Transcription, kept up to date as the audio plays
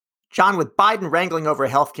John, with Biden wrangling over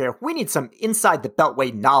healthcare, we need some inside the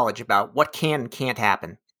beltway knowledge about what can and can't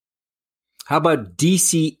happen. How about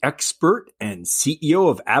DC expert and CEO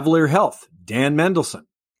of Avalere Health, Dan Mendelsohn?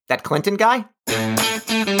 That Clinton guy?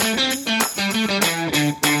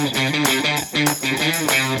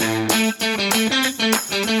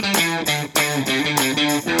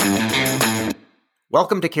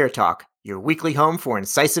 Welcome to Care Talk, your weekly home for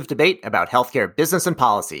incisive debate about healthcare business and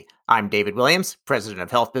policy. I'm David Williams, president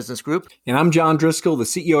of Health Business Group. And I'm John Driscoll, the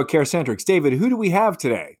CEO of CareCentrix. David, who do we have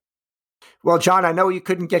today? Well, John, I know you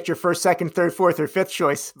couldn't get your first, second, third, fourth, or fifth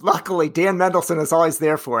choice. Luckily, Dan Mendelsohn is always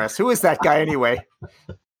there for us. Who is that guy anyway?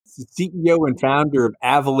 CEO and founder of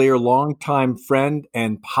Avalere, longtime friend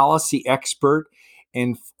and policy expert,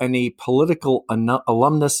 and a political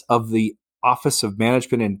alumnus of the Office of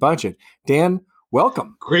Management and Budget. Dan,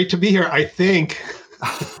 welcome. Great to be here, I think.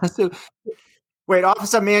 Wait,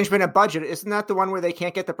 Office of Management and Budget, isn't that the one where they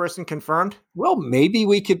can't get the person confirmed? Well, maybe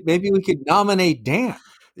we could nominate Dan.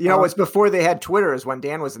 You know, it's before they had Twitter is when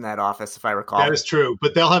Dan was in that office, if I recall. That is true,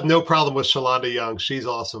 but they'll have no problem with Shalonda Young. She's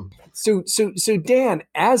awesome. So Dan,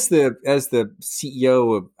 as the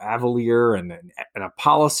CEO of Avalere and a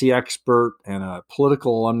policy expert and a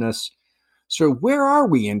political alumnus, so where are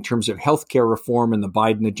we in terms of healthcare reform and the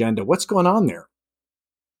Biden agenda? What's going on there?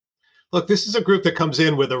 Look, this is a group that comes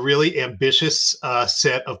in with a really ambitious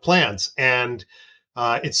set of plans. And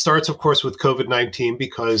it starts, of course, with COVID-19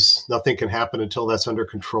 because nothing can happen until that's under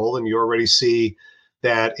control. And you already see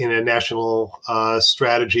that in a national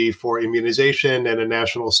strategy for immunization and a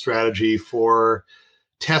national strategy for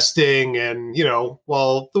testing. And, you know,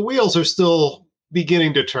 while the wheels are still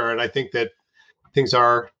beginning to turn, I think that things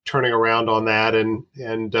are turning around on that. And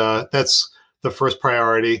that's the first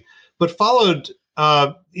priority. But followed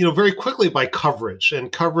very quickly by coverage,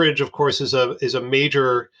 and coverage, of course, is a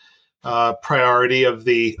major priority of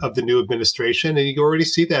the new administration, and you already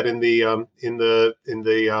see that in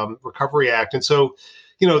the Recovery Act. And so,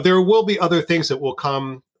 there will be other things that will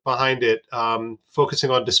come behind it,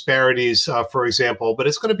 focusing on disparities, for example. But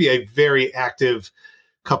it's going to be a very active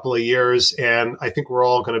couple of years, and I think we're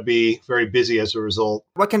all going to be very busy as a result.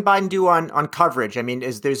 What can Biden do on coverage? I mean,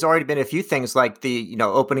 there's already been a few things like the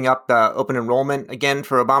opening up open enrollment again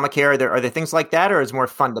for Obamacare. Are there things like that, or is it more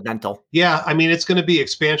fundamental? Yeah, I mean, it's going to be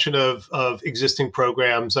expansion of existing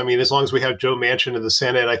programs. I mean, as long as we have Joe Manchin in the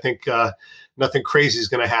Senate, I think nothing crazy is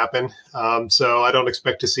going to happen. So I don't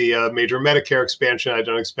expect to see a major Medicare expansion. I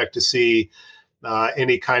don't expect to see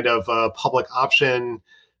any kind of public option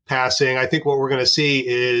passing. I think what we're going to see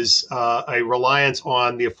is a reliance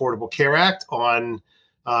on the Affordable Care Act, on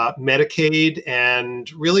Medicaid,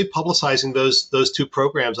 and really publicizing those two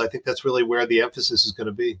programs. I think that's really where the emphasis is going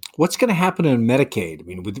to be. What's going to happen in Medicaid? I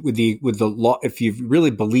mean, with the law, if you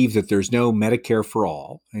really believe that there's no Medicare for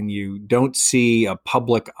all and you don't see a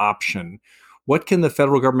public option, what can the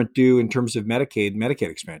federal government do in terms of Medicaid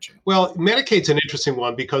expansion? Well, Medicaid's an interesting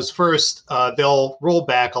one because first, they'll roll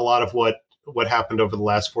back a lot of what happened over the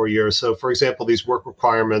last 4 years. So, for example, these work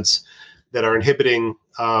requirements that are inhibiting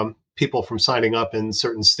people from signing up in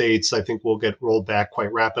certain states, I think will get rolled back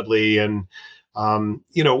quite rapidly. And, when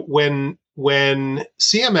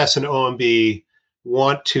CMS and OMB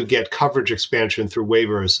want to get coverage expansion through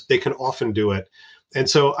waivers, they can often do it. And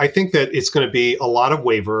so I think that it's going to be a lot of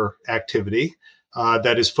waiver activity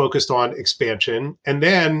that is focused on expansion. And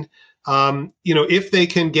then if they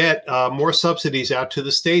can get more subsidies out to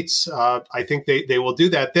the states, I think they will do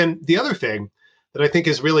that. Then the other thing that I think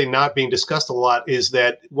is really not being discussed a lot is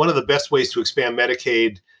that one of the best ways to expand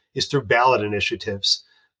Medicaid is through ballot initiatives.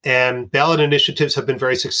 And ballot initiatives have been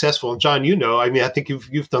very successful. And John, I think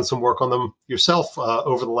you've done some work on them yourself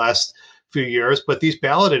over the last few years. But these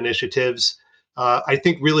ballot initiatives, I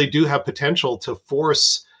think, really do have potential to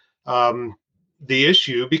force the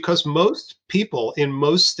issue, because most people in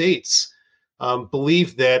most states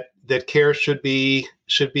believe that care should be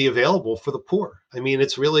available for the poor. I mean,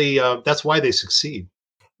 it's really that's why they succeed.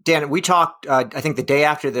 Dan, we talked, I think, the day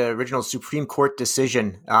after the original Supreme Court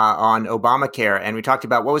decision on Obamacare, and we talked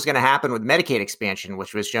about what was going to happen with Medicaid expansion,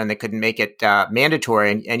 which was shown they couldn't make it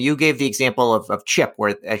mandatory. And you gave the example of CHIP,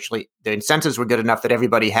 where actually the incentives were good enough that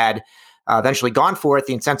everybody had eventually gone for it.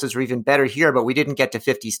 The incentives were even better here, but we didn't get to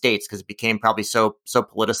 50 states because it became probably so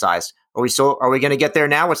politicized. Are we going to get there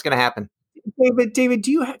now? What's going to happen? David,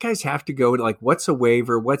 do you guys have to go to what's a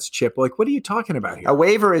waiver? What's CHIP? What are you talking about here? A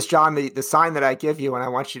waiver is, John, the sign that I give you when I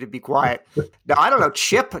want you to be quiet. No, I don't know.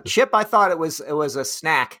 CHIP, I thought it was a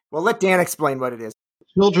snack. Well, let Dan explain what it is.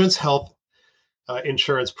 Children's Health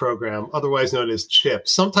Insurance Program, otherwise known as CHIP,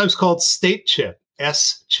 sometimes called State CHIP,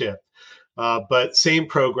 S-CHIP. but same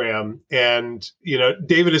program. And,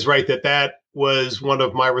 David is right that was one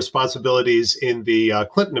of my responsibilities in the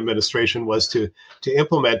Clinton administration, was to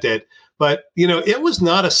implement it. But, it was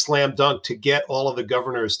not a slam dunk to get all of the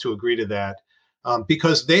governors to agree to that,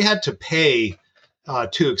 because they had to pay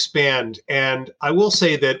to expand. And I will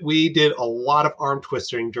say that we did a lot of arm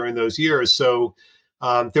twisting during those years. So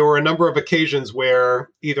there were a number of occasions where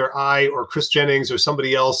either I or Chris Jennings or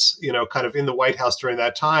somebody else, kind of in the White House during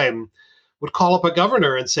that time, would call up a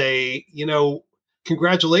governor and say,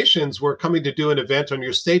 congratulations, we're coming to do an event on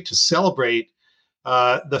your state to celebrate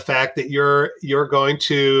the fact that you're going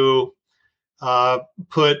to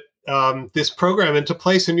put this program into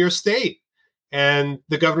place in your state. And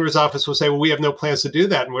the governor's office will say, well, we have no plans to do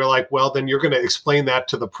that. And we're like, well, then you're going to explain that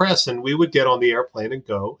to the press. And we would get on the airplane and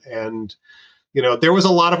go. And, there was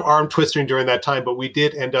a lot of arm twisting during that time, but we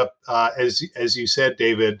did end up, as you said,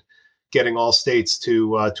 David, getting all states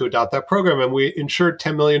to adopt that program. And we insured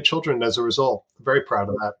 10 million children as a result. Very proud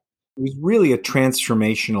of that. It was really a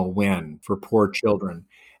transformational win for poor children.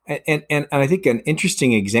 And I think an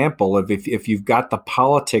interesting example of if you've got the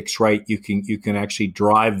politics right, you can actually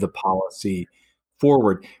drive the policy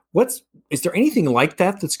forward. Is there anything like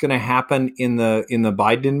that's going to happen in the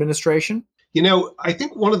Biden administration? I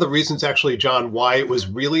think one of the reasons, actually, John, why it was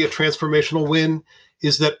really a transformational win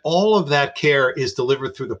is that all of that care is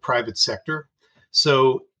delivered through the private sector.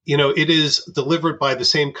 So, it is delivered by the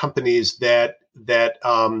same companies that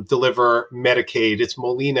deliver Medicaid. It's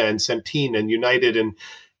Molina and Centene and United.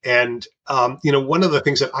 And one of the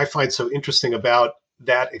things that I find so interesting about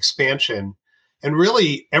that expansion, and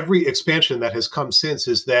really every expansion that has come since,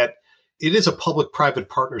 is that it is a public-private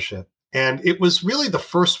partnership. And it was really the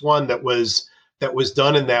first one that was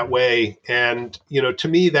done in that way. And, to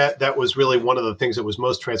me, that was really one of the things that was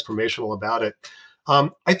most transformational about it.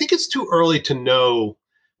 I think it's too early to know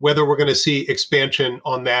whether we're going to see expansion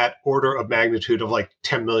on that order of magnitude of like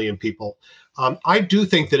 10 million people. I do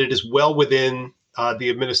think that it is well within the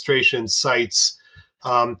administration's sights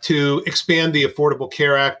to expand the Affordable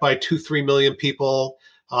Care Act by 2-3 million people.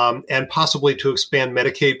 And possibly to expand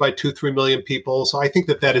Medicaid by 2-3 million people. So I think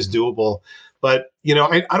that is doable. But,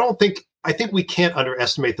 I think we can't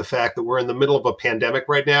underestimate the fact that we're in the middle of a pandemic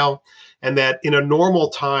right now, and that in a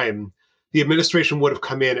normal time, the administration would have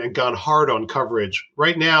come in and gone hard on coverage.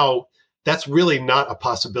 Right now, that's really not a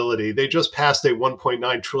possibility. They just passed a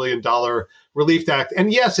 $1.9 trillion Relief Act.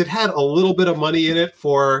 And yes, it had a little bit of money in it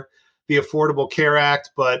for the Affordable Care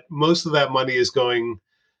Act, but most of that money is going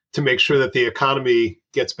to make sure that the economy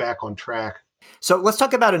gets back on track. So let's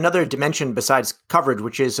talk about another dimension besides coverage,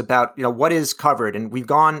 which is about, what is covered. And we've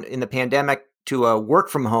gone in the pandemic to a work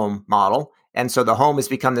from home model. And so the home has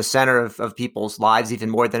become the center of people's lives even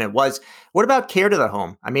more than it was. What about care to the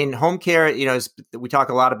home? I mean, home care, we talk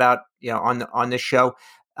a lot about, on this show,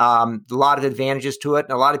 a lot of advantages to it.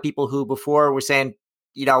 And a lot of people who before were saying,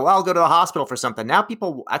 I'll go to the hospital for something. Now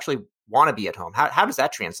people actually want to be at home. How does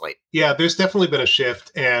that translate? Yeah, there's definitely been a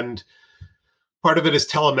shift. And part of it is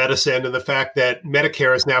telemedicine and the fact that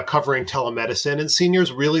Medicare is now covering telemedicine, and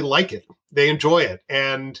seniors really like it. They enjoy it.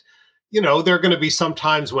 And, there are going to be some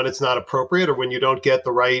times when it's not appropriate or when you don't get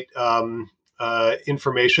the right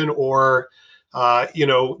information, or,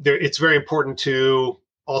 it's very important to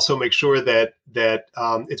also make sure that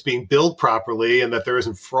it's being billed properly and that there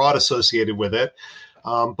isn't fraud associated with it.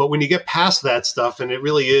 But when you get past that stuff, and it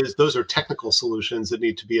really is, those are technical solutions that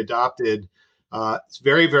need to be adopted. It's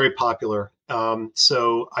very, very popular.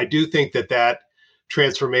 So I do think that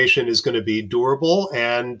transformation is going to be durable,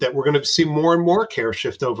 and that we're going to see more and more care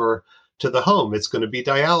shift over to the home. It's going to be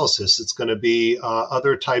dialysis. It's going to be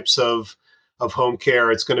other types of home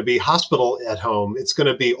care. It's going to be hospital at home. It's going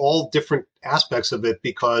to be all different aspects of it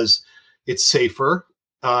because it's safer.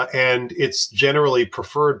 And it's generally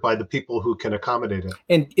preferred by the people who can accommodate it.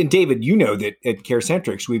 And David, that at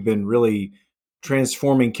CareCentrix, we've been really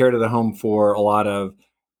transforming care to the home for a lot of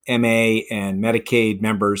MA and Medicaid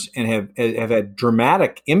members, and have had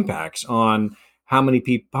dramatic impacts on how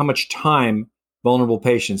much time vulnerable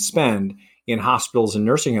patients spend in hospitals and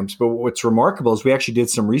nursing homes. But what's remarkable is we actually did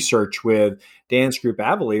some research with Dan's group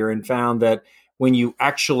Avalere and found that when you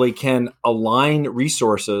actually can align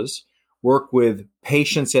resources, work with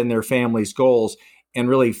patients and their families' goals, and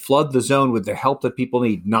really flood the zone with the help that people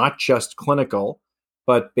need, not just clinical,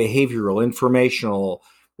 but behavioral, informational,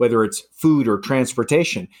 whether it's food or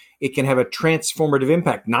transportation, it can have a transformative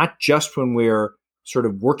impact, not just when we're sort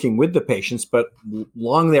of working with the patients, but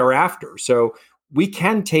long thereafter. So we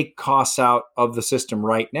can take costs out of the system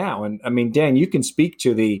right now. And I mean, Dan, you can speak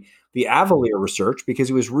to the Avalere research, because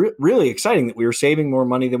it was really exciting that we were saving more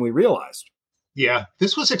money than we realized. Yeah,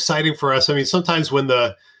 this was exciting for us. I mean, sometimes when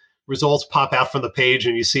the results pop out from the page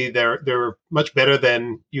and you see they're much better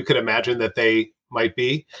than you could imagine that they might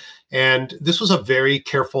be. And this was a very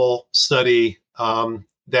careful study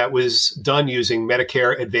that was done using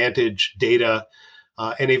Medicare Advantage data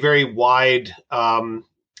and a very wide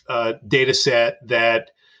data set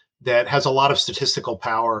that has a lot of statistical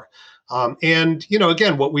power. And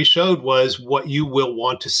again, what we showed was what you will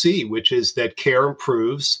want to see, which is that care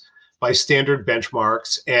improves by standard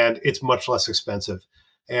benchmarks, and it's much less expensive.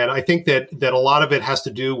 And I think that a lot of it has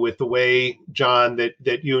to do with the way, John,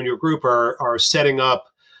 that you and your group are setting up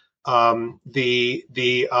the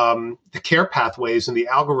care pathways and the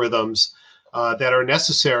algorithms that are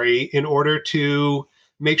necessary in order to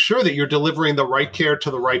make sure that you're delivering the right care to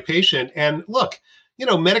the right patient. And look,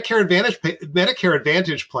 Medicare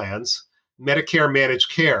Advantage plans, Medicare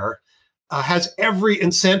managed care, has every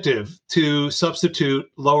incentive to substitute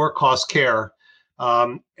lower cost care,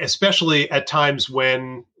 especially at times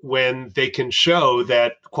when they can show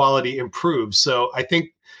that quality improves. So I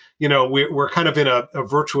think we're kind of in a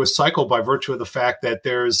virtuous cycle by virtue of the fact that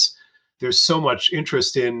there's so much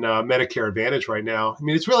interest in Medicare Advantage right now. I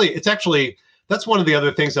mean, it's actually that's one of the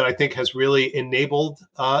other things that I think has really enabled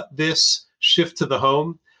this shift to the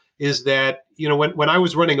home is that when I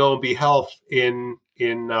was running OMB Health in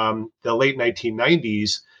the late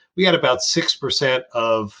 1990s, we had about 6%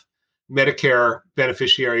 of Medicare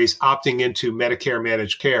beneficiaries opting into Medicare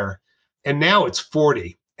managed care, and now it's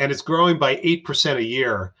 40, and it's growing by 8% a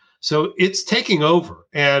year. So it's taking over,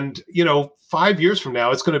 and 5 years from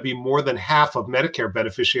now, it's going to be more than half of Medicare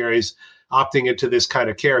beneficiaries opting into this kind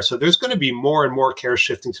of care. So there's going to be more and more care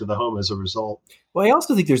shifting to the home as a result. Well, I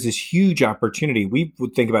also think there's this huge opportunity. We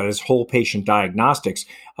would think about it as whole patient diagnostics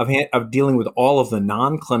of dealing with all of the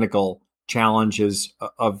non-clinical challenges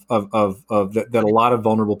of that a lot of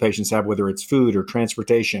vulnerable patients have, whether it's food or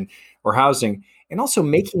transportation or housing, and also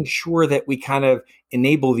making sure that we kind of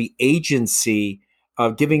enable the agency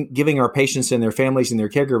of giving our patients and their families and their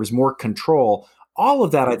caregivers more control. All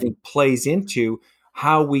of that, I think, plays into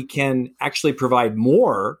how we can actually provide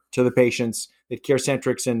more to the patients that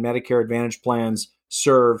CareCentrix and Medicare Advantage plans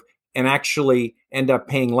serve, and actually end up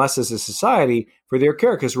paying less as a society for their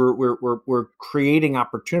care, because we're creating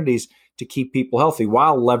opportunities to keep people healthy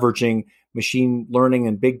while leveraging machine learning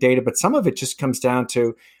and big data. But some of it just comes down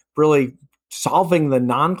to really solving the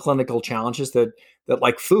non-clinical challenges that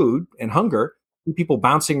like food and hunger, keep people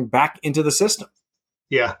bouncing back into the system.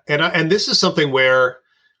 Yeah, and this is something where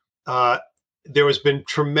there has been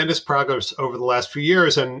tremendous progress over the last few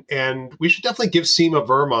years, and we should definitely give Seema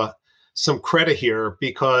Verma some credit here,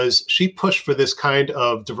 because she pushed for this kind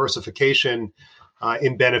of diversification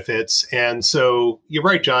in benefits. And so you're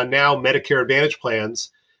right, John, now Medicare Advantage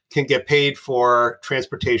plans can get paid for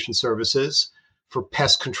transportation services, for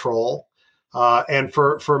pest control, and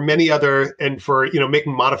for many other, and for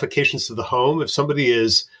making modifications to the home. If somebody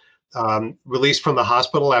is released from the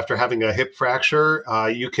hospital after having a hip fracture,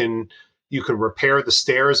 you can repair the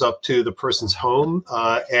stairs up to the person's home,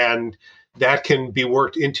 and that can be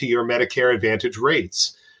worked into your Medicare Advantage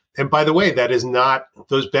rates. And by the way,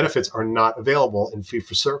 those benefits are not available in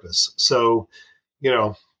fee-for-service. So,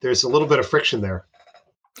 there's a little bit of friction there.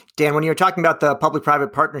 Dan, when you were talking about the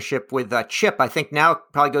public-private partnership with CHIP, I think now it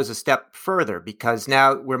probably goes a step further, because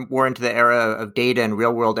now we're more into the era of data and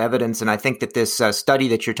real-world evidence. And I think that this study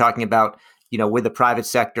that you're talking about, with the private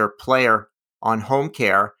sector player on home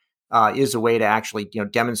care, is a way to actually,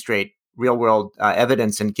 demonstrate real-world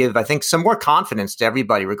evidence and give, I think, some more confidence to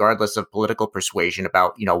everybody, regardless of political persuasion,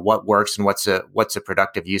 about what works and what's a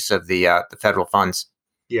productive use of the federal funds.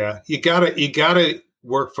 Yeah, you gotta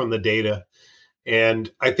work from the data,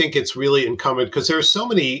 and I think it's really incumbent, because there are so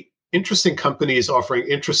many interesting companies offering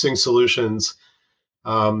interesting solutions,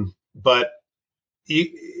 but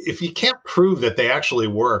if you can't prove that they actually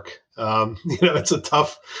work, it's a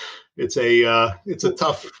tough. It's a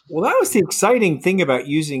tough. Well, that was the exciting thing about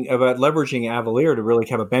leveraging Avalere to really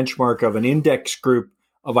have a benchmark of an index group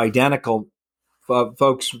of identical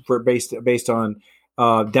folks based on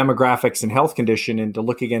demographics and health condition, and to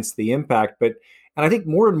look against the impact. And I think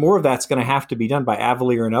more and more of that's going to have to be done by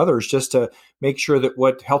Avalere and others, just to make sure that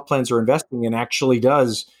what health plans are investing in actually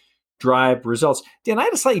does drive results. Dan, I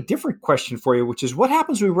had a slightly different question for you, which is what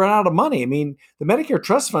happens when we run out of money? I mean, the Medicare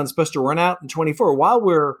Trust Fund is supposed to run out in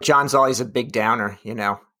 2024 John's always a big downer,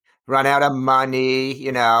 run out of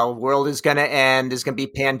money, world is going to end, there's going to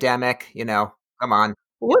be pandemic, come on.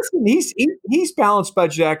 Well, listen, he's balanced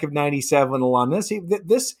budget act of 97 alumnus.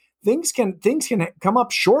 Things can come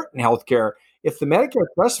up short in healthcare. If the Medicare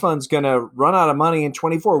Trust Fund is going to run out of money in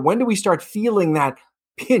 24, when do we start feeling that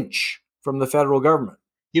pinch from the federal government.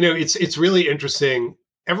 It's really interesting.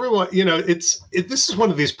 Everyone, this is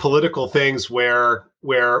one of these political things where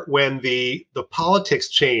when the politics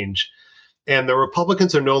change and the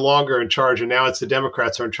Republicans are no longer in charge and now it's the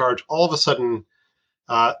Democrats are in charge, all of a sudden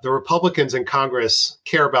the Republicans in Congress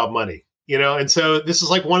care about money, and so this is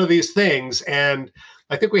like one of these things. And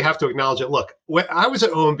I think we have to acknowledge it. Look, when I was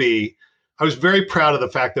at OMB, I was very proud of the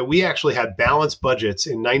fact that we actually had balanced budgets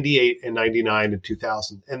in 98 and 99 and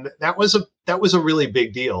 2000. And that was a really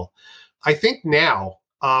big deal. I think now,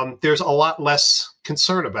 there's a lot less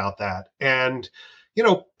concern about that. And,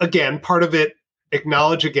 again, part of it,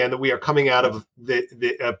 acknowledge again that we are coming out of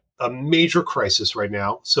a major crisis right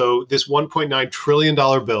now. So this $1.9 trillion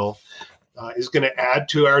bill is going to add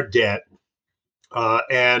to our debt.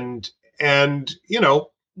 And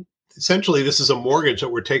essentially this is a mortgage that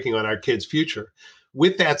we're taking on our kids' future.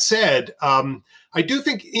 With that said, I do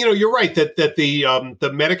think, you're right that the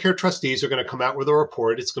Medicare trustees are going to come out with a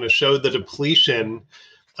report. It's going to show the depletion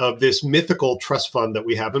of this mythical trust fund that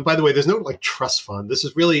we have. And by the way, there's no trust fund. This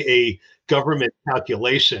is really a government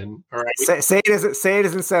calculation. All right. Say it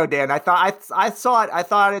isn't so, Dan. I saw it. I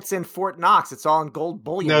thought it's in Fort Knox. It's all in gold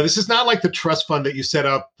bullion. No, this is not like the trust fund that you set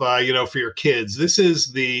up, for your kids. This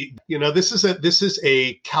is this is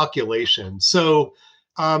a calculation. So,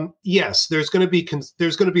 yes, there's going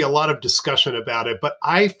to be a lot of discussion about it, but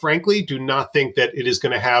I frankly do not think that it is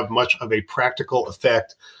going to have much of a practical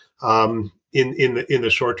effect in the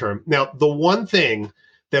short term. Now, the one thing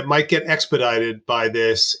that might get expedited by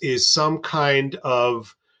this is some kind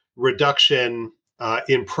of reduction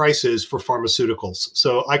in prices for pharmaceuticals.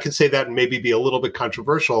 So I could say that and maybe be a little bit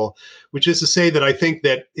controversial, which is to say that I think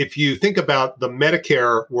that if you think about the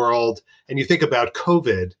Medicare world and you think about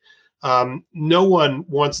COVID, no one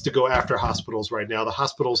wants to go after hospitals right now. The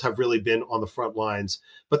hospitals have really been on the front lines,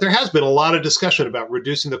 but there has been a lot of discussion about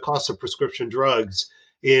reducing the cost of prescription drugs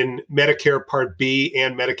in Medicare Part B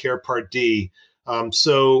and Medicare Part D.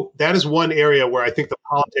 So that is one area where I think the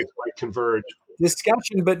politics might converge.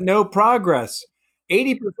 Discussion, but no progress.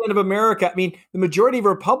 80% of America, the majority of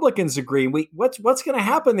Republicans agree. What's going to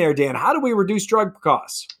happen there, Dan? How do we reduce drug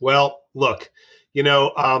costs? Well, look,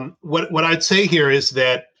 what I'd say here is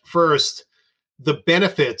that first, the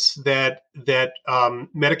benefits that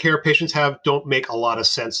Medicare patients have don't make a lot of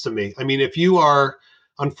sense to me. If you are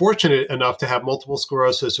unfortunate enough to have multiple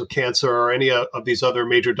sclerosis or cancer or any of these other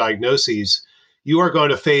major diagnoses, you are going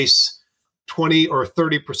to face 20 or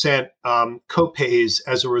 30% copays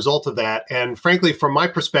as a result of that. And frankly, from my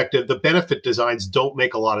perspective, the benefit designs don't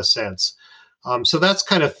make a lot of sense. So that's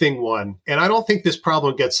kind of thing one. And I don't think this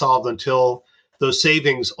problem gets solved until those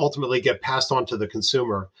savings ultimately get passed on to the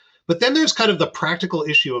consumer. But then there's kind of the practical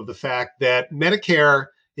issue of the fact that Medicare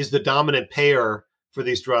is the dominant payer for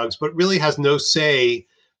these drugs, but really has no say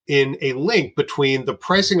in a link between the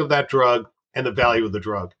pricing of that drug and the value of the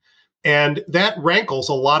drug. And that rankles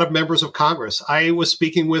a lot of members of Congress. I was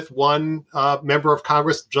speaking with one member of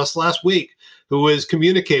Congress just last week who was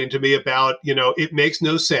communicating to me about, it makes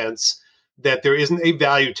no sense that there isn't a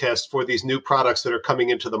value test for these new products that are coming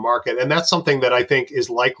into the market. And that's something that I think is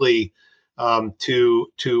likely to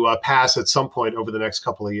pass at some point over the next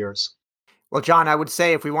couple of years. Well, John, I would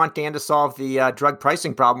say if we want Dan to solve the drug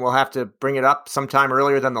pricing problem, we'll have to bring it up sometime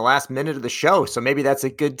earlier than the last minute of the show. So maybe that's a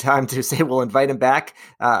good time to say we'll invite him back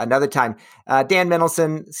another time. Dan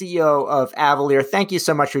Mendelsohn, CEO of Avalere, thank you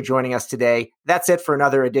so much for joining us today. That's it for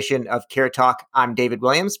another edition of Care Talk. I'm David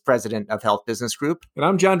Williams, president of Health Business Group. And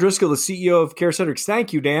I'm John Driscoll, the CEO of CareCentrix.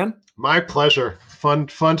 Thank you, Dan. My pleasure. Fun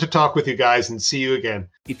to talk with you guys and see you again.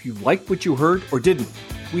 If you liked what you heard or didn't,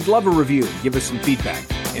 we'd love a review and give us some feedback.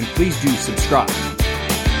 And please do subscribe.